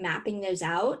beginning at mapping those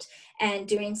out and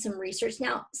doing some research,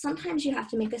 now sometimes you have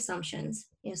to make assumptions.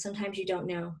 Sometimes you don't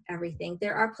know everything.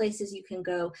 There are places you can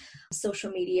go,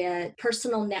 social media,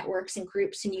 personal networks and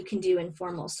groups, and you can do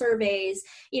informal surveys,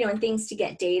 and things to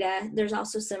get data. There's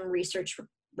also some research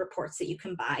reports that you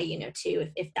can buy, too,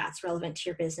 if that's relevant to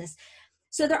your business.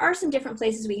 So there are some different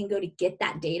places we can go to get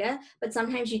that data, but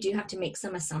sometimes you do have to make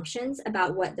some assumptions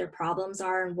about what their problems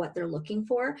are and what they're looking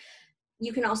for.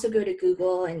 You can also go to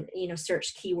Google and,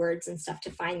 search keywords and stuff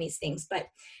to find these things. But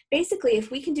basically, if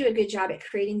we can do a good job at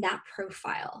creating that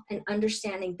profile and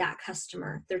understanding that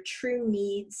customer, their true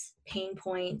needs, pain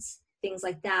points, things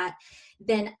like that,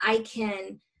 then I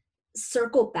can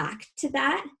circle back to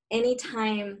that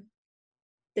anytime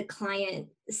the client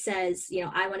says,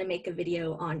 I want to make a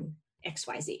video on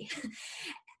XYZ.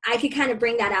 I could kind of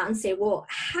bring that out and say, well,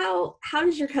 how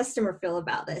does your customer feel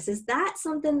about this? Is that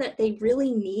something that they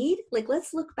really need? Like,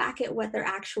 let's look back at what their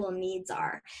actual needs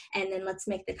are. And then let's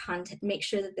make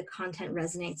sure that the content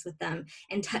resonates with them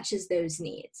and touches those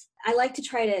needs. I like to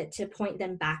try to point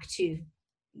them back to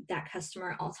that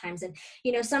customer at all times. And,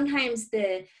 sometimes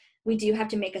we do have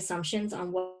to make assumptions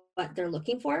on what they're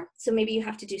looking for. So maybe you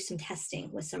have to do some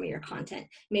testing with some of your content.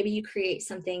 Maybe you create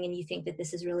something and you think that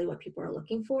this is really what people are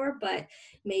looking for, but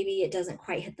maybe it doesn't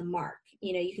quite hit the mark.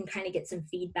 You can kind of get some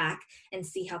feedback and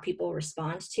see how people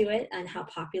respond to it and how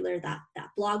popular that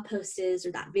blog post is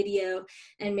or that video.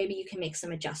 And maybe you can make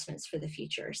some adjustments for the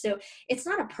future. So it's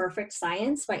not a perfect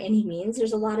science by any means.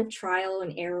 There's a lot of trial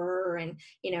and error and,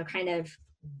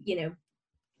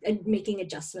 making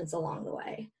adjustments along the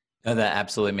way. No, that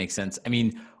absolutely makes sense. I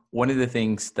mean, one of the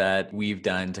things that we've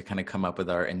done to kind of come up with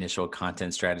our initial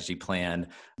content strategy plan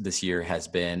this year has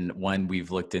been, one, we've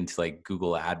looked into like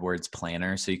Google AdWords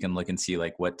Planner. So you can look and see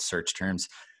like what search terms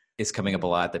is coming up a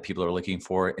lot that people are looking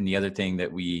for. And the other thing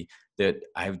that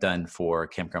I've done for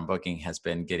campground booking has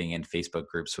been getting in Facebook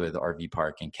groups with RV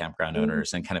park and campground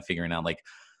owners and kind of figuring out like,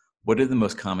 what are the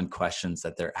most common questions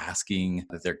that they're asking,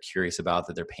 that they're curious about,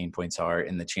 that their pain points are?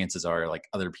 And the chances are like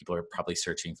other people are probably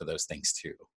searching for those things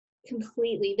too.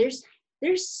 Completely.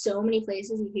 There's so many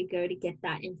places you could go to get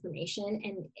that information,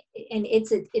 and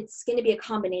it's going to be a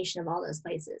combination of all those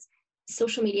places.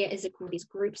 Social media is these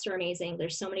groups are amazing.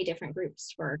 There's so many different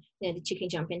groups that you can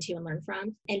jump into and learn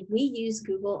from. And we use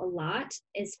Google a lot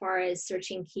as far as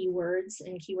searching keywords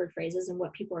and keyword phrases and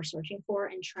what people are searching for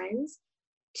and trends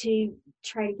to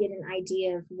try to get an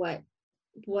idea of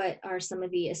what are some of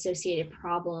the associated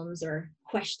problems or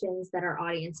questions that our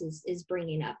audience is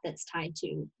bringing up that's tied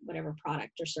to whatever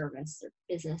product or service or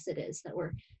business it is that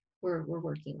we're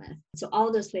working with. So all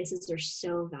of those places are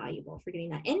so valuable for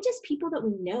getting that. And just people that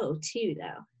we know too,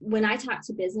 though. When I talk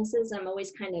to businesses, I'm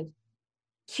always kind of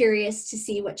curious to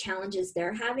see what challenges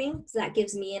they're having. So that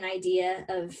gives me an idea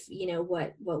of,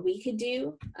 what we could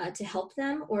do to help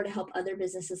them or to help other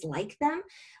businesses like them.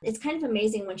 It's kind of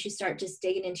amazing once you start just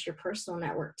digging into your personal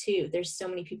network too. There's so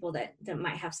many people that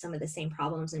might have some of the same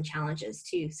problems and challenges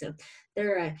too. So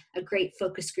they're a great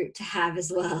focus group to have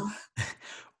as well.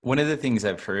 One of the things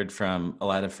I've heard from a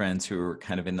lot of friends who are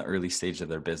kind of in the early stage of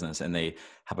their business and they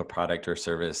have a product or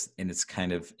service and it's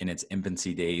kind of in its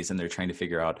infancy days and they're trying to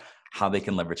figure out how they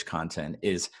can leverage content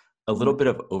is a little bit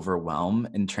of overwhelm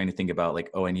and trying to think about like,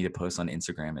 oh, I need to post on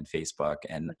Instagram and Facebook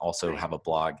and also have a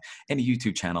blog and a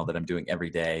YouTube channel that I'm doing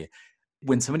every day.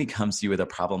 When somebody comes to you with a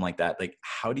problem like that, like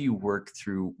how do you work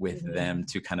through with them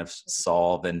to kind of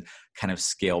solve and kind of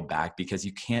scale back? Because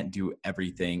you can't do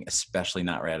everything, especially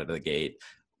not right out of the gate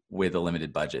with a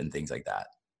limited budget and things like that.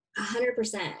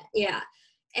 100%. Yeah.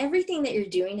 Everything that you're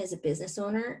doing as a business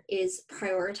owner is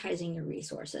prioritizing your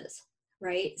resources,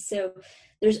 right? So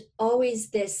there's always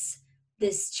this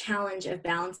challenge of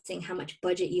balancing how much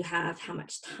budget you have, how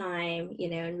much time,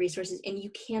 and resources, and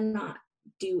you cannot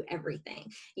do everything.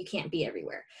 You can't be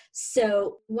everywhere.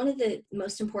 So one of the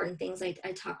most important things I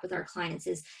talk with our clients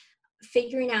is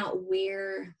figuring out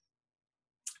where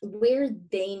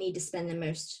they need to spend the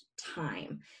most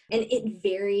time. And it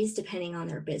varies depending on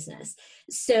their business.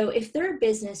 So if they're a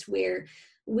business where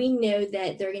we know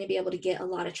that they're going to be able to get a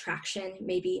lot of traction,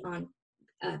 maybe on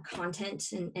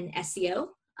content and SEO,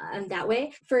 that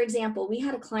way. For example, we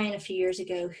had a client a few years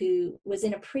ago who was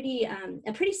in a pretty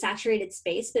saturated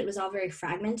space, but it was all very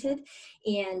fragmented.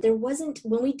 And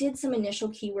when we did some initial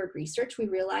keyword research, we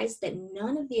realized that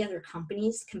none of the other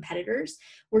competitors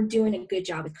were doing a good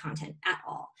job with content at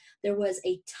all. There was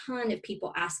a ton of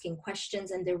people asking questions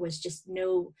and there was just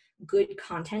no good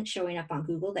content showing up on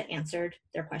Google that answered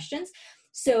their questions.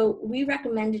 So we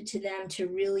recommended to them to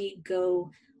really go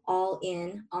all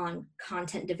in on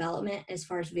content development as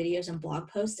far as videos and blog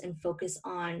posts and focus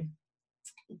on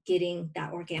getting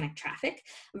that organic traffic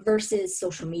versus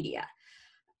social media.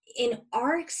 In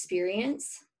our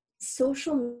experience,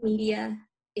 social media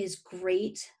is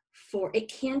great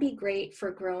it can be great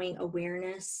for growing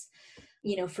awareness,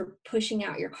 for pushing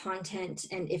out your content.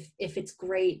 And if it's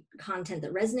great content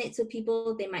that resonates with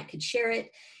people, they could share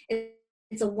it.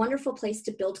 It's a wonderful place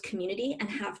to build community and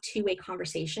have two-way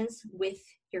conversations with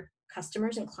your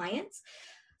customers and clients.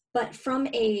 But from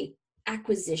a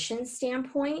acquisition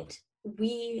standpoint,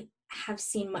 we have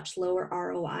seen much lower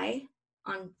ROI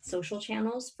on social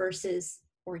channels versus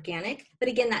organic. But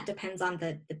again, that depends on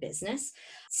the business.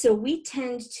 So we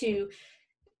tend to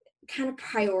kind of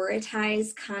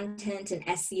prioritize content and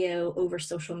SEO over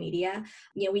social media.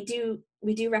 We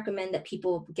do recommend that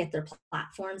people get their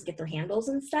platforms, get their handles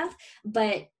and stuff,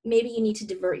 but maybe you need to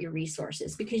divert your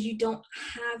resources because you don't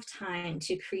have time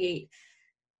to create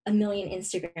a million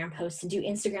Instagram posts and do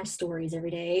Instagram stories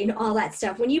every day and all that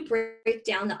stuff. When you break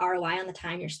down the ROI on the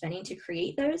time you're spending to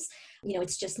create those,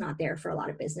 it's just not there for a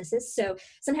lot of businesses. So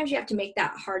sometimes you have to make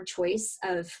that hard choice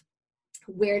of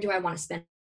where do I want to spend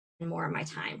more of my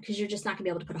time, because you're just not gonna be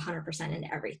able to put 100%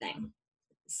 into everything.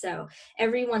 So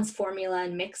everyone's formula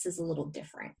and mix is a little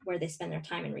different where they spend their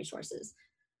time and resources.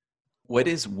 What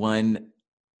is one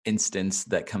instance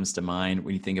that comes to mind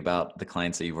when you think about the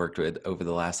clients that you've worked with over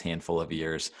the last handful of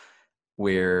years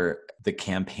where the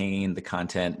campaign, the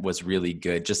content was really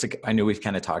good? Just like, I know we've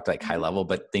kind of talked like high level,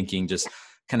 but thinking just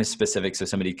kind of specific so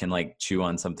somebody can like chew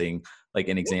on something, like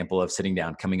an example of sitting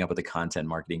down, coming up with a content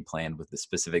marketing plan with the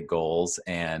specific goals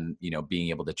and, being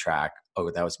able to track,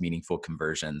 oh, that was meaningful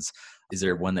conversions. Is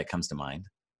there one that comes to mind?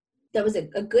 That was a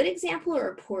good example or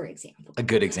a poor example? A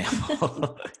good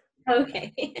example.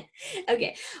 Okay.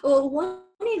 Okay. Well, one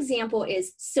example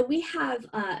is, so we have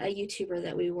a YouTuber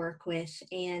that we work with,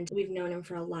 and we've known him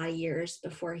for a lot of years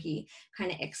before he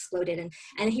kind of exploded.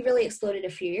 And he really exploded a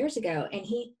few years ago. And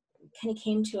he kind of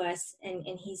came to us and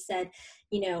he said,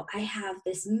 I have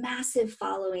this massive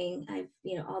following. I've,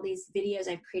 all these videos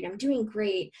I've created, I'm doing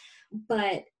great,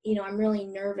 but, I'm really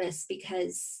nervous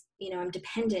because, I'm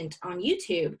dependent on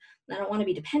YouTube. I don't want to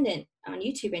be dependent on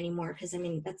YouTube anymore because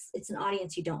it's an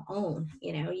audience you don't own.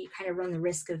 You kind of run the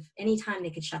risk of any time they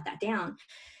could shut that down.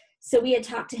 So we had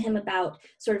talked to him about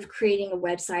sort of creating a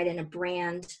website and a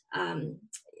brand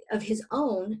of his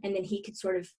own, and then he could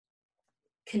sort of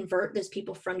convert those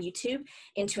people from YouTube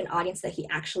into an audience that he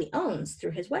actually owns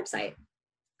through his website.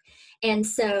 And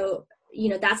so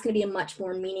that's going to be a much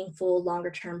more meaningful, longer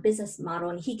term business model.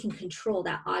 And he can control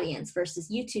that audience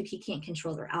versus YouTube. He can't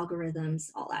control their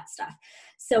algorithms, all that stuff.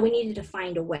 So we needed to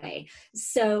find a way.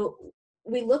 So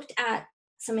we looked at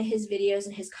some of his videos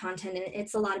and his content, and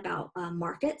it's a lot about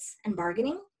markets and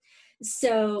bargaining.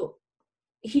 So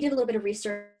he did a little bit of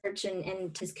research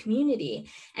and his community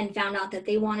and found out that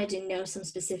they wanted to know some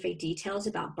specific details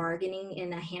about bargaining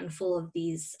in a handful of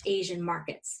these Asian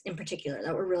markets in particular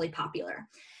that were really popular.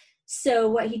 So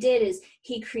what he did is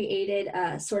he created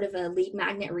a sort of a lead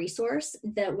magnet resource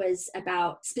that was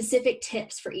about specific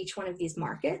tips for each one of these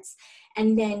markets.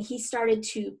 And then he started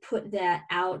to put that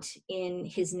out in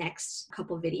his next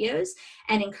couple videos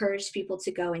and encouraged people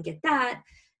to go and get that.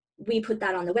 We put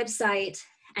that on the website,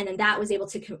 and then that was able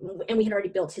to, and we had already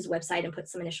built his website and put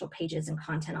some initial pages and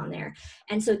content on there.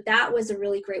 And so that was a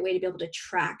really great way to be able to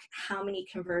track how many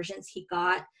conversions he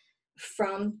got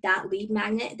from that lead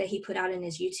magnet that he put out in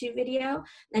his YouTube video.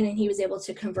 And then he was able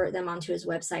to convert them onto his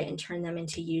website and turn them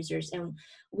into users. And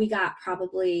we got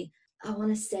probably, I want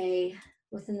to say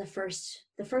within the first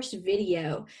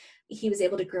video, he was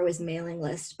able to grow his mailing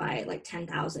list by like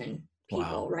 10,000 people.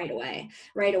 Wow. right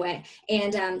away.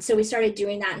 And so we started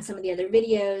doing that in some of the other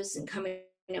videos and coming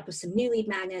up with some new lead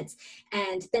magnets.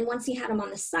 And then once he had them on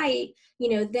the site,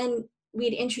 then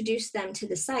we'd introduced them to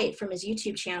the site from his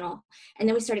YouTube channel. And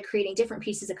then we started creating different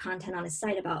pieces of content on his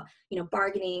site about,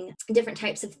 bargaining, different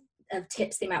types of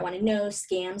tips they might want to know,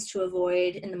 scams to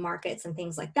avoid in the markets and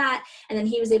things like that. And then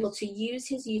he was able to use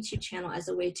his YouTube channel as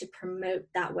a way to promote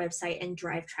that website and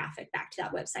drive traffic back to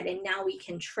that website. And now we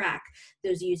can track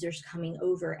those users coming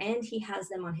over, and he has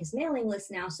them on his mailing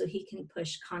list now, so he can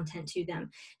push content to them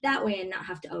that way and not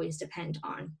have to always depend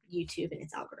on YouTube and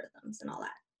its algorithms and all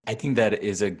that. I think that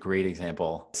is a great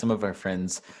example. Some of our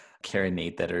friends Kara and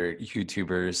Nate that are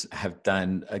YouTubers have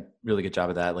done a really good job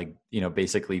of that. Like,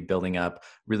 basically building up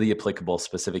really applicable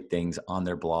specific things on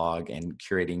their blog and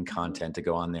curating content to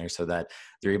go on there so that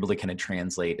they're able to kind of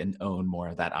translate and own more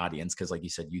of that audience. Cause like you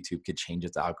said, YouTube could change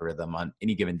its algorithm on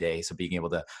any given day. So being able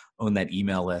to own that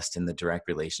email list and the direct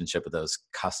relationship with those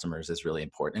customers is really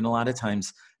important. And a lot of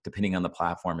times, depending on the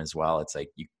platform as well, it's like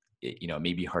it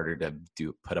may be harder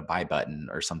to put a buy button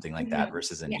or something like that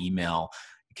versus an email.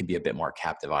 It can be a bit more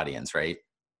captive audience, right?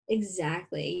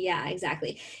 Exactly. Yeah,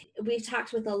 exactly. We've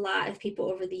talked with a lot of people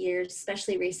over the years,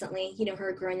 especially recently, who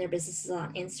are growing their businesses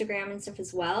on Instagram and stuff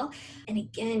as well. And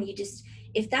again,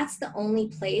 if that's the only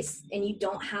place and you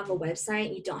don't have a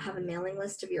website, you don't have a mailing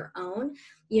list of your own,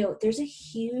 there's a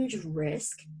huge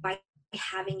risk by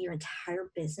having your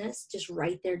entire business just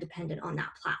right there dependent on that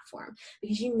platform,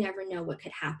 because you never know what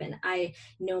could happen. I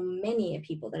know many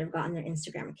people that have gotten their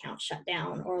Instagram account shut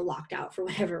down or locked out for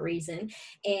whatever reason,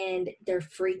 and they're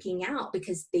freaking out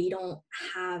because they don't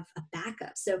have a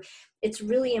backup. So it's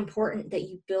really important that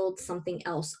you build something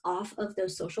else off of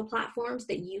those social platforms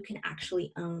that you can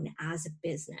actually own as a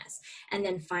business, and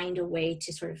then find a way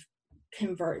to sort of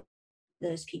convert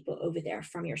those people over there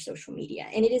from your social media.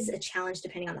 And it is a challenge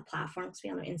depending on the platform, because we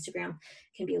all know Instagram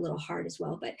can be a little hard as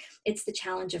well, but it's the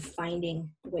challenge of finding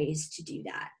ways to do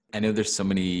that. I know there's so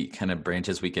many kind of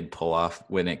branches we could pull off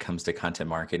when it comes to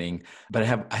content marketing, but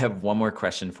I have one more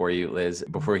question for you, Liz,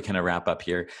 before we kind of wrap up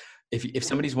here. If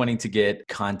somebody's wanting to get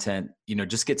content,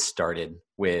 just get started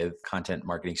with content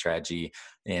marketing strategy,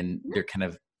 and they're kind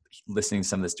of listening to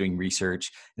some of this, doing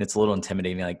research, and it's a little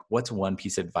intimidating, like what's one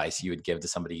piece of advice you would give to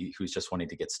somebody who's just wanting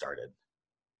to get started?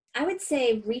 I would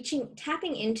say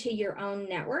tapping into your own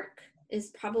network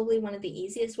is probably one of the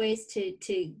easiest ways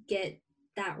to get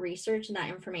that research and that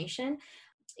information.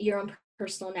 Your own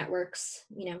personal networks,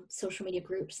 social media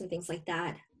groups and things like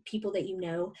that, people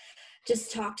that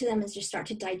just talk to them and just start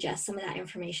to digest some of that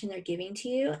information they're giving to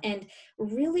you, and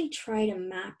really try to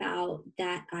map out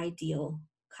that ideal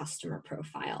customer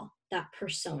profile, that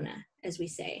persona, as we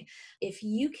say. If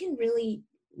you can really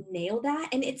nail that,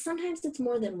 and sometimes it's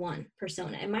more than one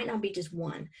persona, it might not be just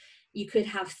one, you could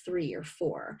have 3 or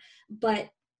 4, but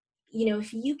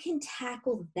if you can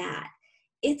tackle that,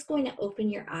 it's going to open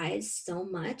your eyes so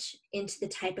much into the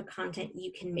type of content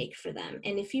you can make for them.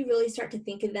 And if you really start to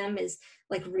think of them as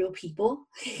like real people,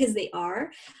 because they are,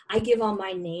 I give all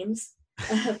my names.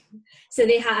 So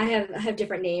I have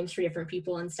different names for different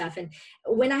people and stuff. And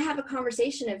when I have a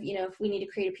conversation of, if we need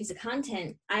to create a piece of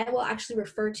content, I will actually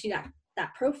refer to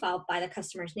that profile by the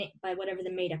customer's name, by whatever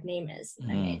the made up name is.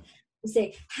 Okay. And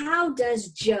say,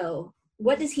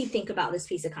 what does he think about this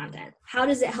piece of content? How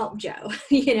does it help Joe?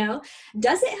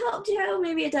 Does it help Joe?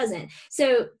 Maybe it doesn't.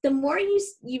 So the more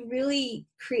you really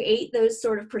create those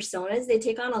sort of personas, they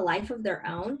take on a life of their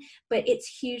own, but it's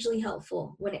hugely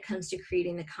helpful when it comes to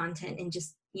creating the content and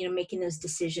just, making those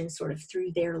decisions sort of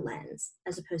through their lens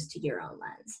as opposed to your own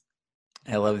lens.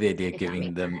 I love the idea of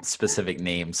giving them specific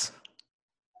names.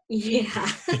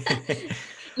 Yeah.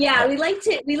 Yeah, we like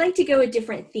to go with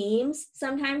different themes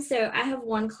sometimes. So I have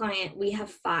one client, we have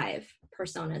 5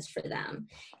 personas for them,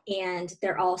 and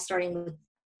they're all starting with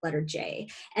letter J,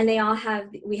 and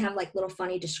we have like little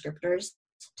funny descriptors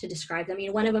to describe them.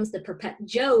 One of them's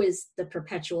Joe is the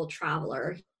perpetual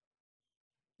traveler.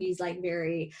 He's like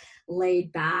very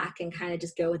laid back and kind of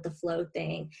just go with the flow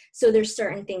thing. So there's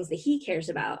certain things that he cares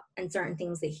about and certain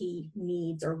things that he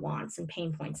needs or wants and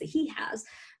pain points that he has,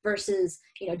 versus,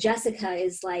 Jessica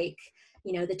is like,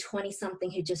 the 20 something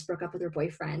who just broke up with her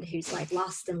boyfriend, who's like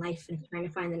lost in life and trying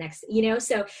to find the next,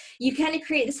 so you kind of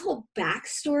create this whole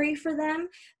backstory for them,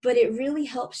 but it really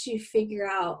helps you figure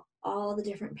out all the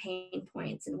different pain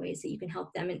points and ways that you can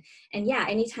help them. And yeah,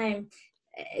 anytime,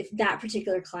 if that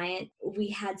particular client, we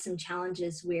had some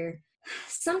challenges where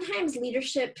sometimes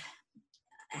leadership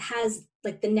has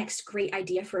like the next great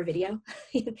idea for a video.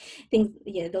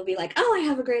 They'll be like, oh, I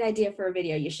have a great idea for a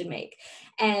video you should make.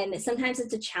 And sometimes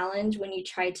it's a challenge when you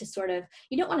try to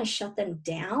you don't want to shut them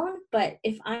down, but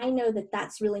if I know that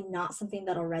that's really not something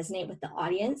that'll resonate with the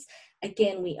audience,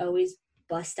 again, we always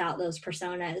bust out those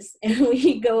personas and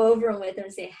we go over them with them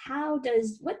and say,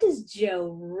 what does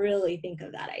Joe really think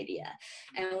of that idea?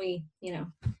 And we,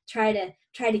 try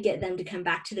to get them to come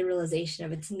back to the realization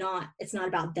of it's not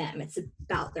about them, it's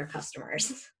about their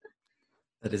customers.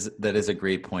 That is a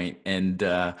great point. And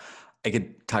I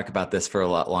could talk about this for a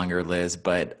lot longer, Liz,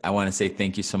 but I want to say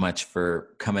thank you so much for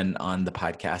coming on the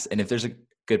podcast. And if there's a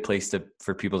good place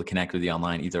for people to connect with you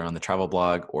online, either on the travel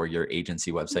blog or your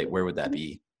agency website, where would that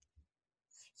be?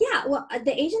 Yeah, well,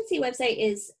 the agency website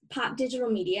is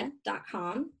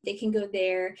popdigitalmedia.com. They can go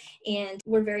there, and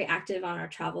we're very active on our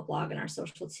travel blog and our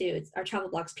social too. Our travel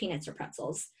blog's Peanuts or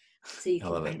Pretzels, so you I can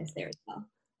love find it. us there as well.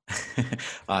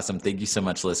 Awesome. Thank you so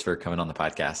much, Liz, for coming on the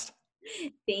podcast.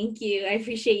 Thank you. I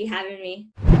appreciate you having me.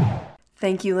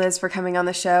 Thank you, Liz, for coming on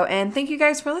the show, and thank you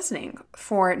guys for listening.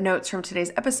 For notes from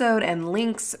today's episode and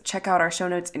links, check out our show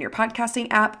notes in your podcasting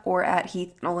app or at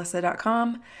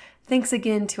heathandalyssa.com. Thanks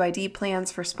again to ID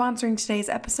Plans for sponsoring today's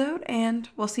episode, and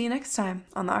we'll see you next time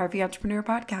on the RV Entrepreneur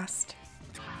Podcast.